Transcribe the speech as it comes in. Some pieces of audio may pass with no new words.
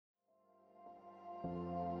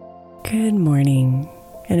Good morning,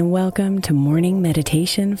 and welcome to Morning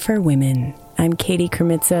Meditation for Women. I'm Katie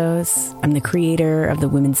Kremitzos. I'm the creator of the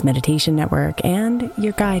Women's Meditation Network and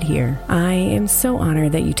your guide here. I am so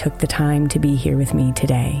honored that you took the time to be here with me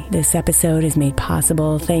today. This episode is made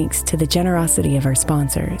possible thanks to the generosity of our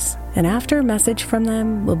sponsors. And after a message from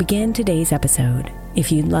them, we'll begin today's episode.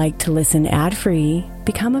 If you'd like to listen ad-free,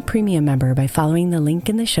 become a premium member by following the link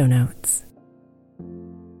in the show notes.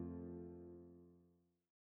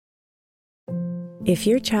 If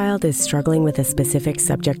your child is struggling with a specific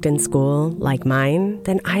subject in school, like mine,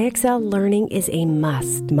 then IXL Learning is a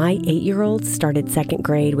must. My 8-year-old started second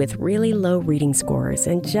grade with really low reading scores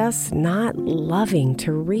and just not loving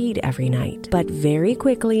to read every night. But very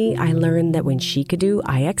quickly, I learned that when she could do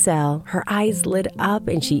IXL, her eyes lit up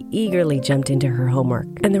and she eagerly jumped into her homework.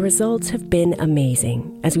 And the results have been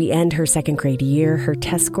amazing. As we end her second grade year, her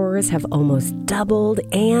test scores have almost doubled,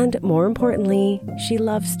 and more importantly, she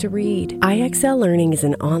loves to read. IXL Learning is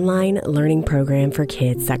an online learning program for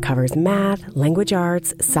kids that covers math, language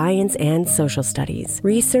arts, science, and social studies.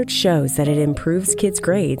 Research shows that it improves kids'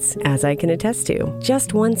 grades, as I can attest to.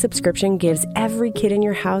 Just one subscription gives every kid in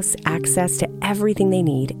your house access to everything they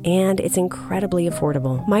need, and it's incredibly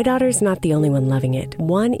affordable. My daughter's not the only one loving it.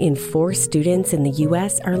 1 in 4 students in the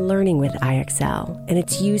U.S. are learning with IXL, and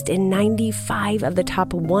it's used in 95 of the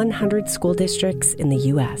top 100 school districts in the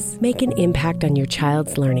U.S. Make an impact on your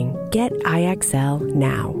child's learning. Get IXL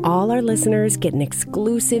now. All our listeners get an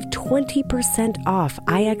exclusive 20% off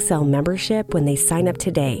IXL membership when they sign up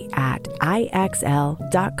today at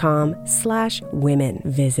IXL.com/women.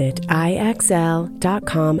 Visit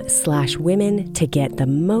IXL.com/women to get the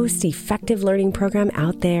most effective learning program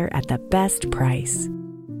out there at the best price.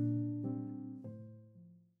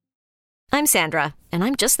 I'm Sandra, and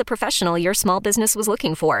I'm just the professional your small business was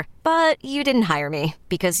looking for. But you didn't hire me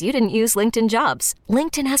because you didn't use LinkedIn Jobs.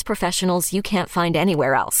 LinkedIn has professionals you can't find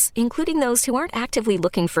anywhere else, including those who aren't actively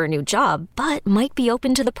looking for a new job, but might be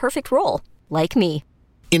open to the perfect role, like me.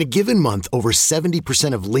 In a given month, over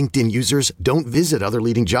 70% of LinkedIn users don't visit other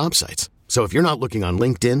leading job sites. So if you're not looking on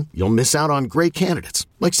LinkedIn, you'll miss out on great candidates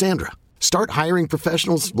like Sandra. Start hiring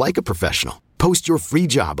professionals like a professional. Post your free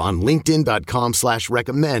job on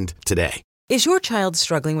linkedin.com/recommend today. Is your child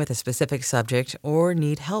struggling with a specific subject or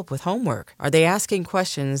need help with homework? Are they asking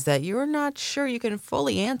questions that you're not sure you can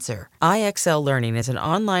fully answer? IXL Learning is an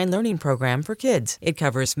online learning program for kids. It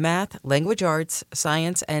covers math, language arts,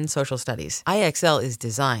 science, and social studies. IXL is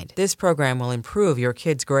designed. This program will improve your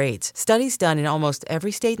kids' grades. Studies done in almost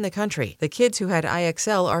every state in the country. The kids who had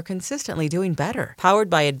IXL are consistently doing better. Powered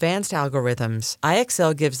by advanced algorithms,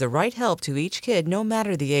 IXL gives the right help to each kid no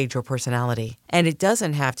matter the age or personality. And it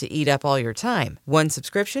doesn't have to eat up all your time. One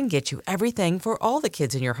subscription gets you everything for all the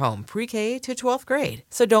kids in your home, pre-K to 12th grade.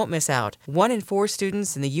 So don't miss out. 1 in 4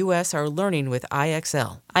 students in the U.S. are learning with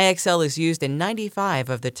IXL. IXL is used in 95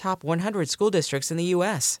 of the top 100 school districts in the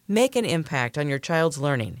U.S. Make an impact on your child's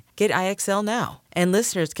learning. Get IXL now. And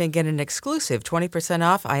listeners can get an exclusive 20%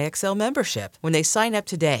 off IXL membership when they sign up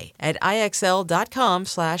today at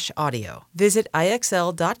IXL.com/audio. Visit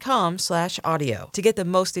IXL.com/audio to get the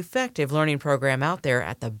most effective learning program out there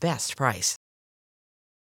at the best price.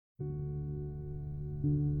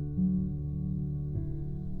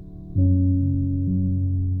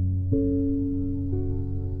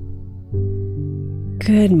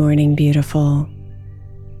 Good morning, beautiful.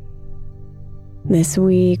 This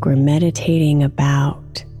week, we're meditating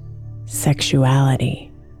about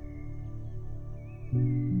sexuality.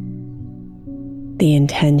 The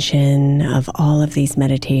intention of all of these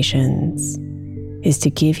meditations is to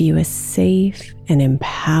give you a safe and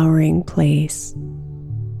empowering place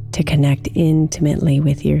to connect intimately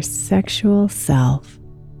with your sexual self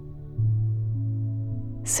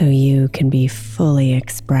so you can be fully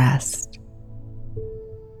expressed.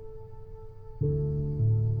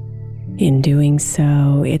 In doing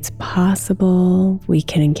so, it's possible we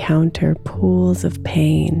can encounter pools of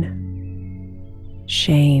pain,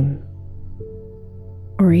 shame,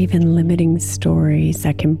 or even limiting stories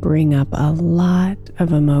that can bring up a lot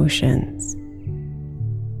of emotions.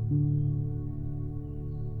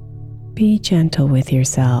 Be gentle with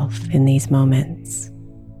yourself in these moments,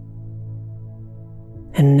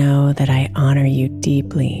 and know that I honor you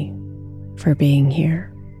deeply for being here.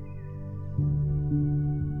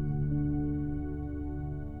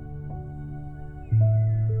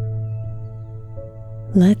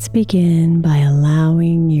 Let's begin by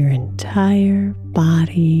allowing your entire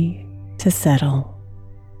body to settle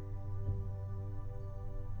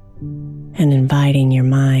and inviting your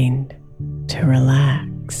mind to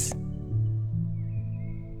relax.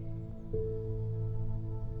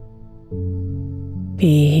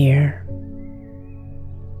 be here,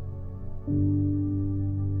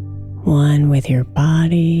 one with your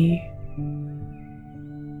body,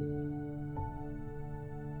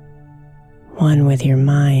 one with your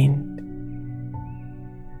mind,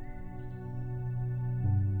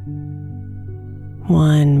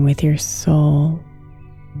 one with your soul,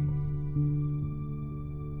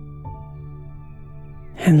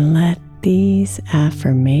 and let these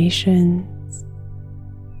affirmations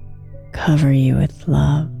cover you with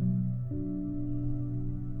love.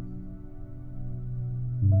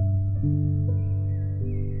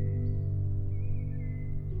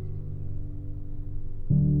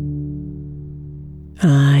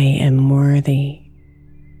 I am worthy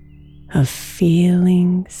of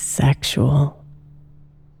feeling sexual.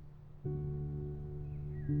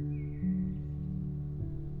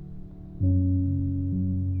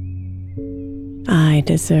 I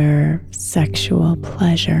deserve sexual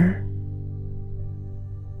pleasure.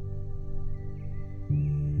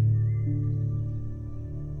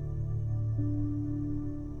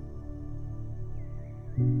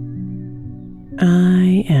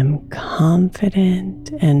 I am confident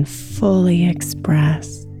and fully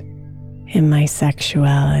expressed in my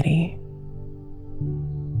sexuality.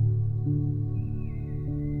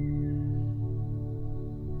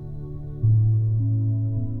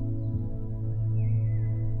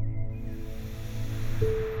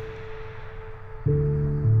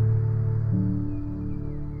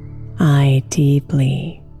 I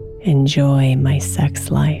deeply enjoy my sex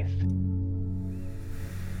life.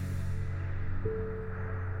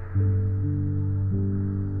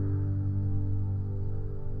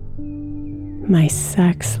 My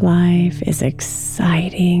sex life is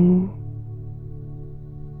exciting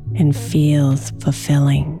and feels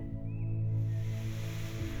fulfilling.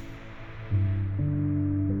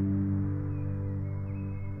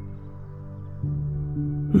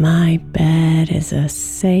 My bed is a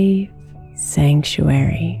safe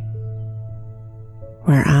sanctuary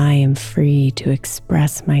where I am free to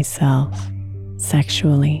express myself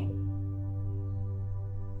sexually.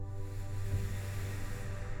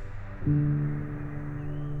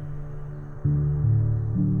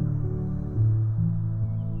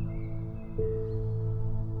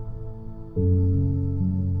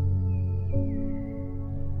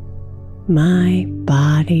 My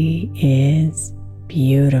body is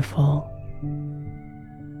beautiful,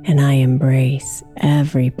 and I embrace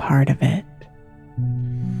every part of it.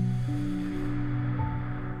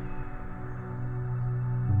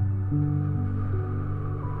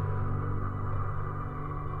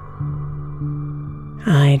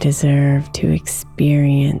 I deserve to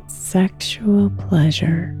experience sexual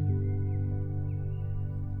pleasure.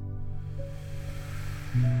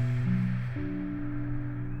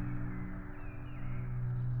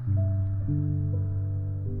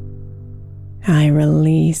 I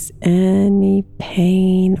release any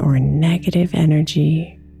pain or negative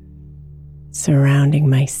energy surrounding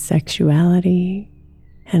my sexuality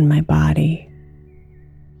and my body.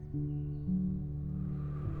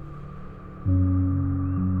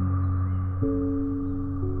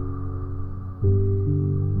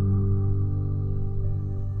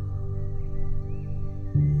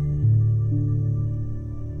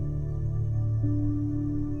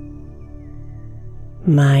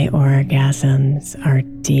 My orgasms are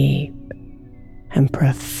deep and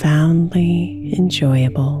profoundly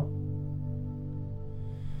enjoyable.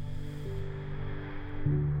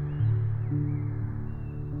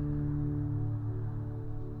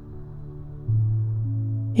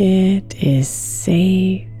 It is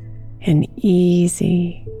safe and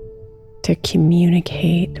easy to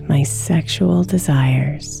communicate my sexual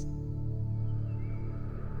desires.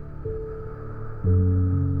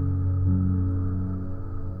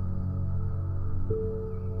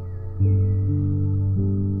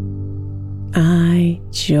 I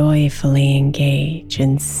joyfully engage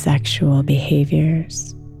in sexual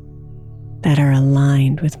behaviors that are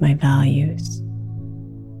aligned with my values.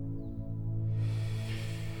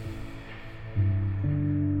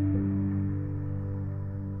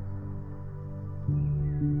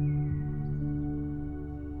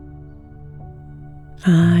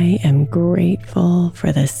 I am grateful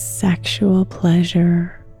for the sexual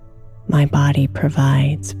pleasure my body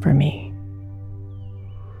provides for me.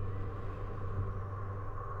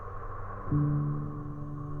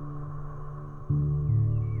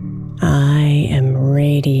 I am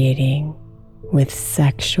radiating with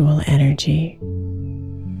sexual energy.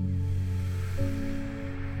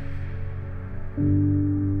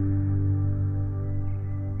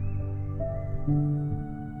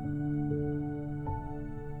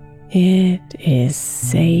 It is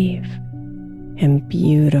safe and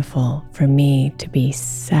beautiful for me to be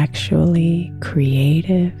sexually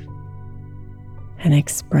creative and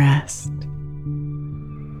expressed.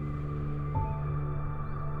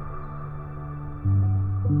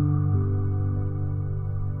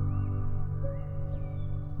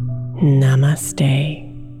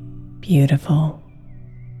 Namaste, beautiful.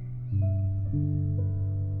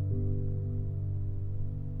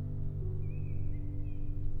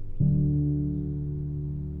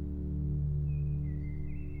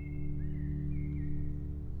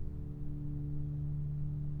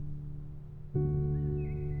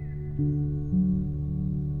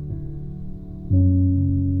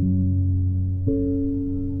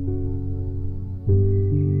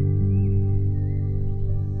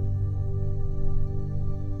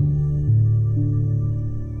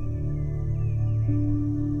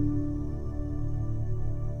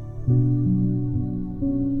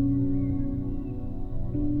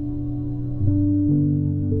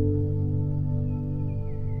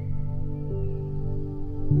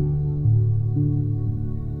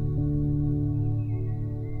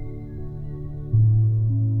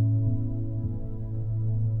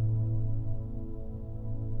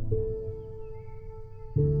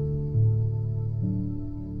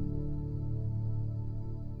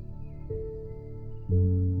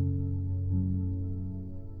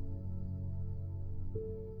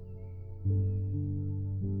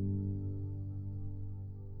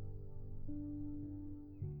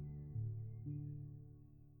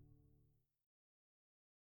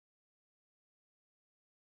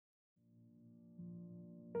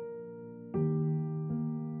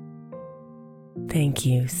 Thank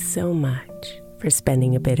you so much for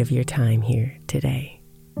spending a bit of your time here today.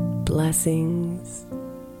 Blessings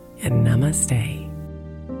and namaste.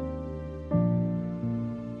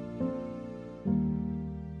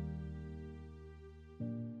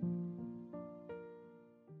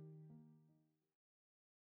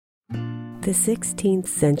 The 16th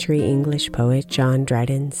century English poet John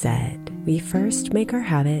Dryden said, "We first make our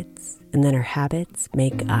habits, and then our habits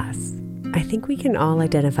make us." I think we can all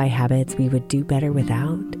identify habits we would do better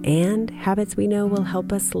without, and habits we know will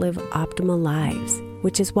help us live optimal lives,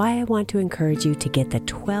 which is why I want to encourage you to get the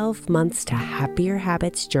 12 Months to Happier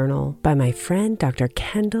Habits journal by my friend Dr.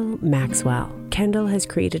 Kendall Maxwell. Kendall has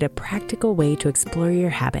created a practical way to explore your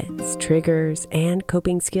habits, triggers, and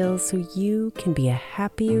coping skills so you can be a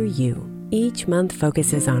happier you. Each month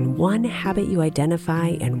focuses on one habit you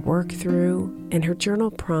identify and work through, and her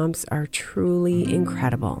journal prompts are truly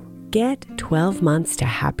incredible. Get 12 Months to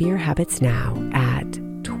Happier Habits now at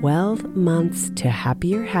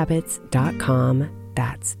 12monthstohappierhabits.com.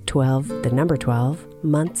 That's 12, the number 12,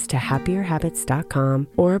 monthstohappierhabits.com,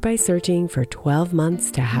 or by searching for 12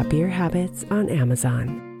 Months to Happier Habits on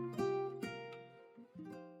Amazon.